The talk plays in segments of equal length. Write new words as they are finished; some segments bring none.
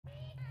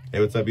Hey,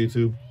 what's up,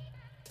 YouTube?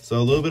 So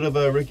a little bit of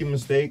a rookie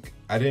mistake.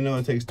 I didn't know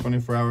it takes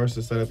 24 hours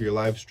to set up your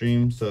live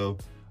stream. So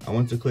I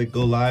went to click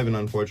go live and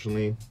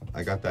unfortunately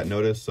I got that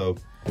notice. So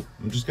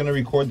I'm just gonna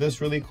record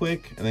this really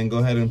quick and then go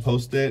ahead and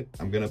post it.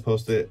 I'm gonna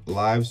post it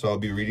live, so I'll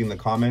be reading the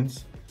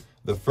comments.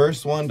 The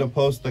first one to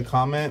post the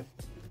comment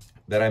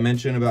that I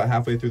mentioned about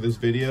halfway through this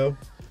video,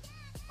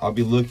 I'll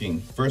be looking.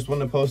 First one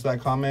to post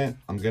that comment,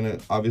 I'm gonna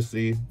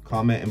obviously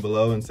comment in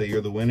below and say you're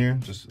the winner.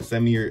 Just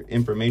send me your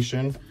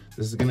information.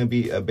 This is gonna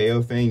be a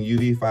Baofeng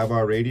UV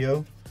 5R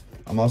radio.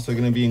 I'm also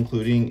gonna be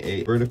including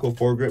a vertical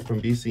foregrip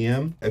from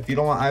BCM. If you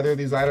don't want either of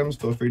these items,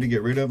 feel free to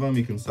get rid of them.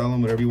 You can sell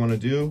them, whatever you wanna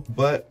do.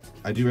 But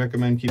I do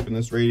recommend keeping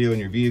this radio in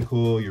your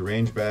vehicle, your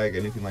range bag,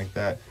 anything like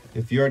that.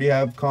 If you already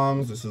have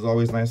comms, this is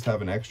always nice to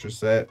have an extra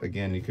set.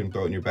 Again, you can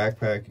throw it in your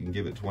backpack. You can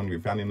give it to one of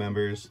your family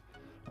members.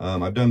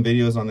 I've done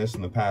videos on this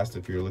in the past.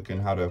 If you're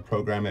looking how to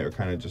program it or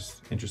kind of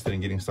just interested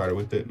in getting started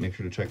with it, make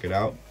sure to check it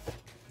out.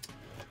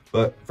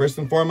 But first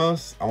and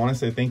foremost, I want to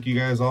say thank you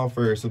guys all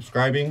for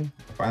subscribing.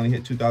 I finally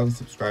hit 2,000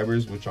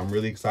 subscribers, which I'm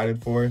really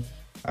excited for.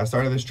 I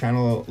started this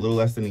channel a little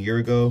less than a year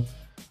ago.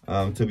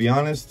 To be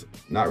honest,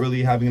 not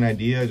really having an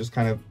idea, just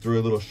kind of threw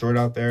a little short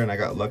out there and I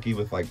got lucky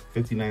with like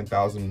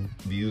 59,000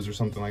 views or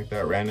something like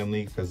that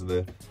randomly because of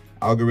the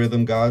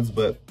algorithm gods.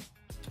 But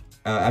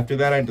after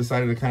that, I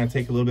decided to kind of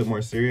take a little bit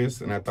more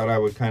serious, and I thought I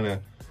would kind of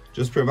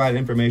just provide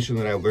information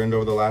that I learned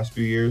over the last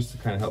few years to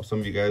kind of help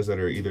some of you guys that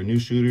are either new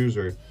shooters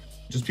or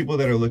just people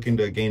that are looking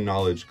to gain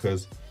knowledge,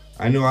 because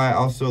I know I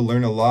also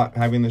learn a lot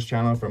having this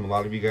channel from a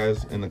lot of you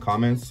guys in the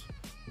comments,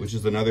 which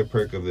is another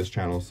perk of this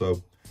channel.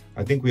 So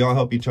I think we all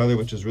help each other,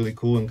 which is really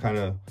cool, and kind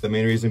of the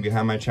main reason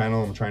behind my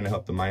channel. I'm trying to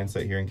help the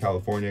mindset here in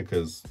California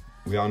because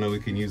we all know we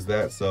can use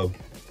that. So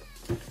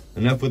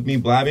enough with me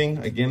blabbing.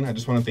 Again, I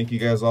just want to thank you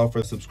guys all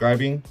for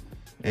subscribing.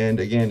 And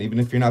again, even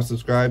if you're not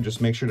subscribed, just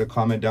make sure to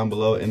comment down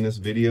below in this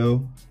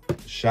video,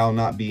 shall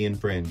not be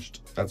infringed.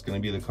 That's going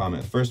to be the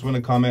comment. First one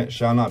to comment,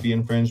 shall not be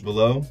infringed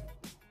below,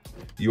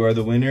 you are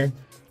the winner.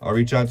 I'll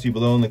reach out to you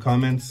below in the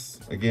comments.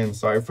 Again,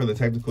 sorry for the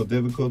technical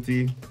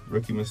difficulty,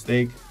 rookie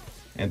mistake.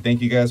 And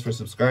thank you guys for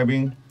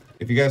subscribing.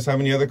 If you guys have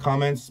any other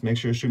comments, make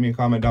sure to shoot me a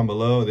comment down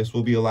below. This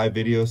will be a live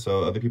video,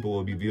 so other people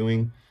will be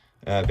viewing.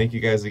 Thank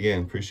you guys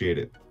again. Appreciate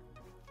it.